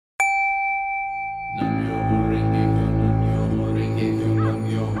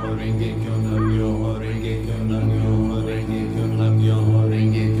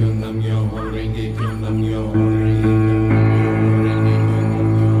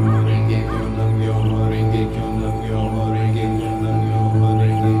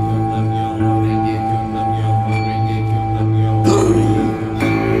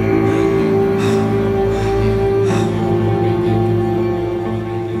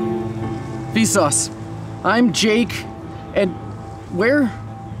Vsauce, I'm Jake, and where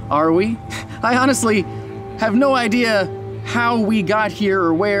are we? I honestly have no idea how we got here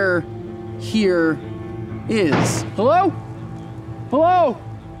or where here is. Hello? Hello?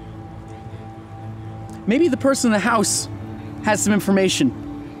 Maybe the person in the house has some information.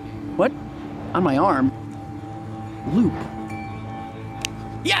 What? On my arm? Loop.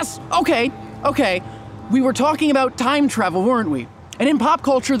 Yes! Okay. We were talking about time travel, weren't we? And in pop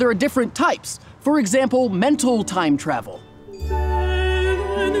culture, there are different types. For example, mental time travel.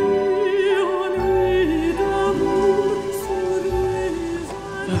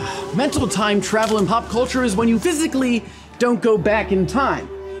 Mental time travel in pop culture is when you physically don't go back in time.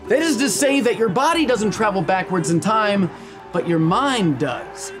 That is to say that your body doesn't travel backwards in time, but your mind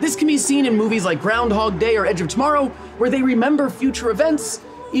does. This can be seen in movies like Groundhog Day or Edge of Tomorrow, where they remember future events,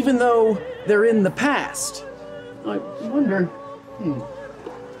 even though they're in the past. I wonder,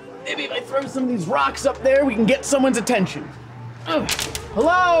 maybe if I throw some of these rocks up there, we can get someone's attention.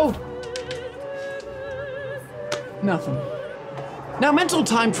 Hello? Nothing. Now, mental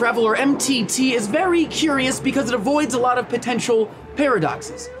time travel, or MTT, is very curious because it avoids a lot of potential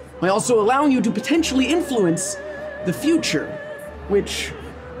paradoxes, while also allowing you to potentially influence the future, which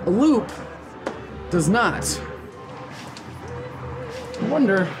a loop does not. I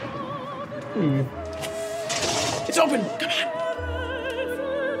wonder, It's open, come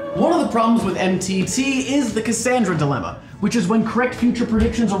on. One of the problems with MTT is the Cassandra dilemma, which is when correct future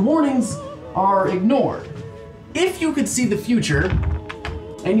predictions or warnings are ignored. If you could see the future,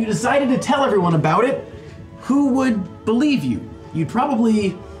 and you decided to tell everyone about it, who would believe you? You'd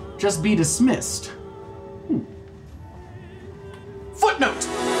probably just be dismissed. Footnote!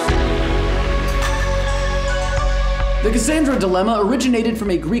 The Cassandra dilemma originated from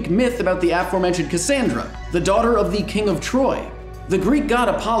a Greek myth about the aforementioned Cassandra, the daughter of the king of Troy. The Greek god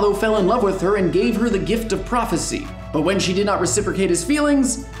Apollo fell in love with her and gave her the gift of prophecy. But when she did not reciprocate his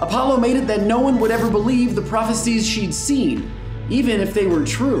feelings, Apollo made it that no one would ever believe the prophecies she'd seen, even if they were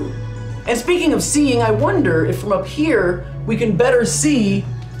true. And speaking of seeing, I wonder if from up here, we can better see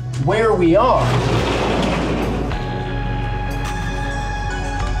where we are.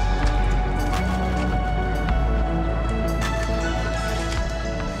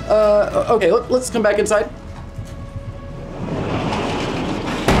 Okay, let's come back inside.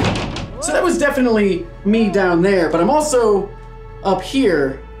 So that was definitely me down there, but I'm also up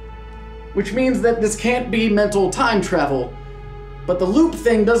here, which means that this can't be mental time travel. But the loop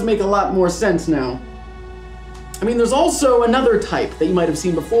thing does make a lot more sense now. I mean, there's also another type that you might have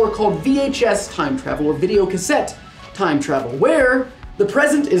seen before called VHS time travel, or video cassette time travel, where the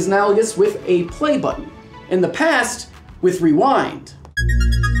present is analogous with a play button, and the past with rewind.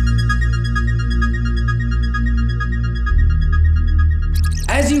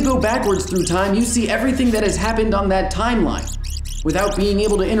 As you go backwards through time, you see everything that has happened on that timeline, without being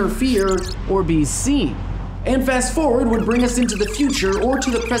able to interfere or be seen. And fast forward would bring us into the future or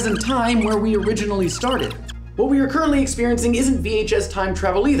to the present time where we originally started. What we are currently experiencing isn't VHS time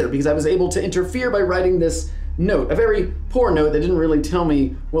travel either, because I was able to interfere by writing this note, a very poor note that didn't really tell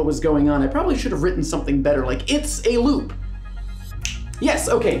me what was going on. I probably should have written something better, like, it's a loop. Yes,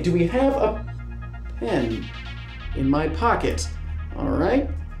 okay, do we have a pen in my pocket? All right,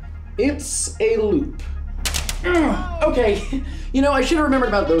 it's a loop. Okay, you know, I should have remembered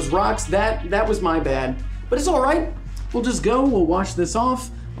about those rocks. That was my bad. But it's all right. We'll just go, we'll wash this off.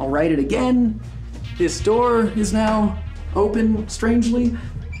 I'll write it again. This door is now open, strangely.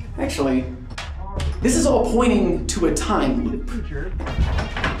 Actually, this is all pointing to a time loop.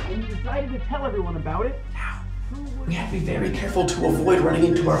 And you decided to tell everyone about it. Now, we have to be very careful to avoid running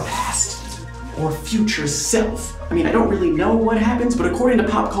into our past or future self. I mean, I don't really know what happens, but according to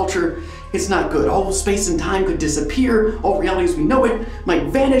pop culture, it's not good. All space and time could disappear. All reality as we know it might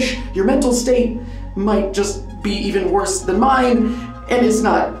vanish. Your mental state might just be even worse than mine, and it's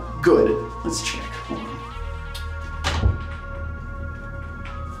not good. Let's check.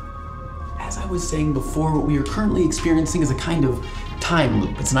 As I was saying before, what we are currently experiencing is a kind of time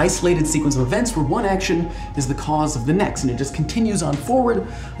loop. It's an isolated sequence of events where one action is the cause of the next, and it just continues on forward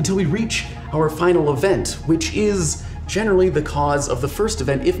until we reach our final event, which is generally the cause of the first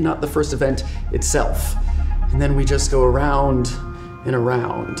event, if not the first event itself. And then we just go around and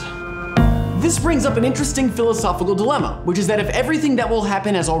around. This brings up an interesting philosophical dilemma, which is that if everything that will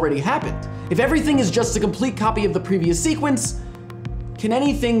happen has already happened, if everything is just a complete copy of the previous sequence, can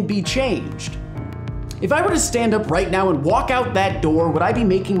anything be changed? If I were to stand up right now and walk out that door, would I be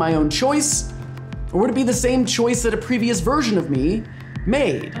making my own choice? Or would it be the same choice that a previous version of me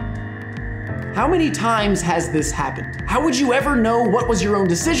made? How many times has this happened? How would you ever know what was your own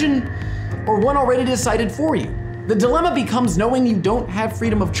decision or one already decided for you. The dilemma becomes knowing you don't have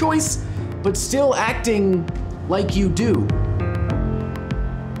freedom of choice, but still acting like you do.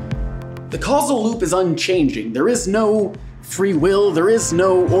 The causal loop is unchanging. There is no free will, there is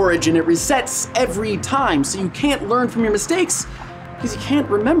no origin. It resets every time, so you can't learn from your mistakes because you can't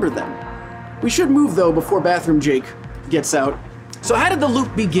remember them. We should move though before Bathroom Jake gets out. So how did the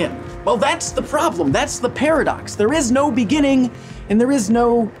loop begin? Well, that's the problem, that's the paradox. There is no beginning and there is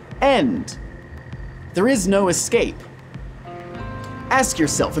no end. There is no escape. Ask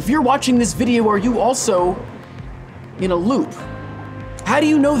yourself, if you're watching this video, are you also in a loop? How do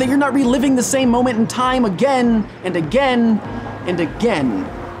you know that you're not reliving the same moment in time again and again and again?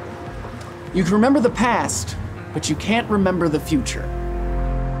 You can remember the past, but you can't remember the future.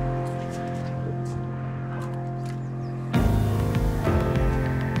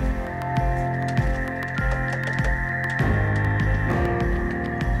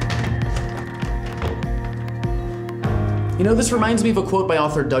 You know, this reminds me of a quote by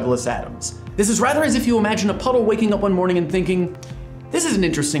author Douglas Adams. This is rather as if you imagine a puddle waking up one morning and thinking, this is an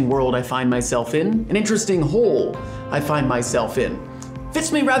interesting world I find myself in, an interesting hole I find myself in.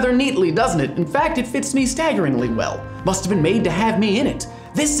 Fits me rather neatly, doesn't it? In fact, it fits me staggeringly well. Must have been made to have me in it.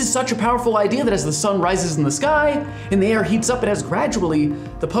 This is such a powerful idea that as the sun rises in the sky and the air heats up, and as gradually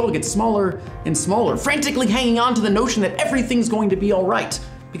the puddle gets smaller and smaller, frantically hanging on to the notion that everything's going to be all right,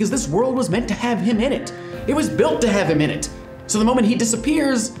 because this world was meant to have him in it. It was built to have him in it. So the moment he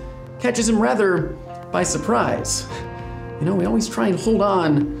disappears, catches him rather by surprise. You know, we always try and hold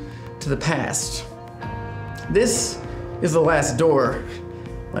on to the past. This is the last door.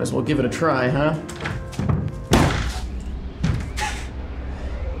 Might as well give it a try, huh?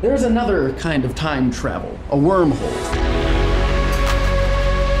 There's another kind of time travel, a wormhole.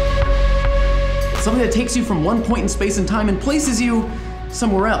 Something that takes you from one point in space and time and places you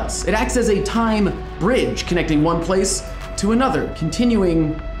somewhere else. It acts as a time bridge connecting one place to another,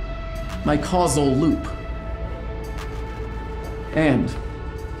 continuing my causal loop. And,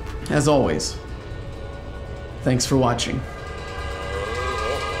 as always, thanks for watching.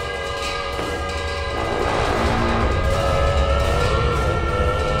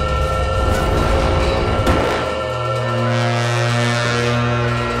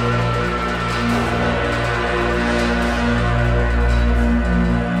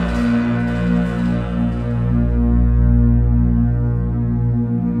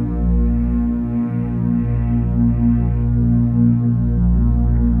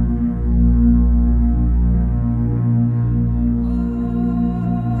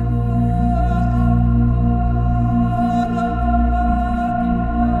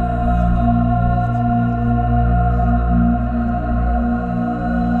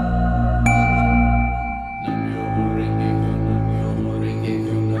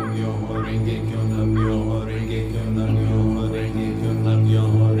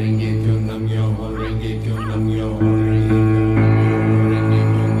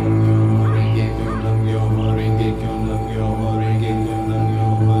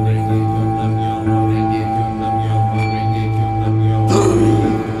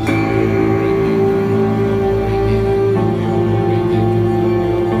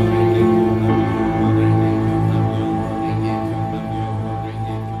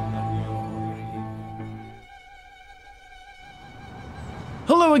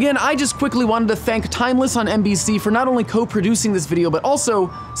 Hello again, I just quickly wanted to thank Timeless on NBC for not only co-producing this video, but also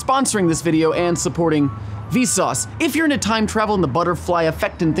sponsoring this video and supporting Vsauce. If you're into time travel and the butterfly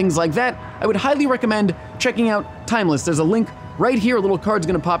effect and things like that, I would highly recommend checking out Timeless. There's a link right here, a little card's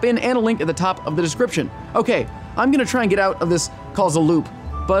gonna pop in, and a link at the top of the description. Okay, I'm gonna try and get out of this causal loop,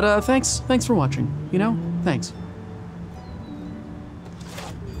 but thanks for watching, you know? Thanks.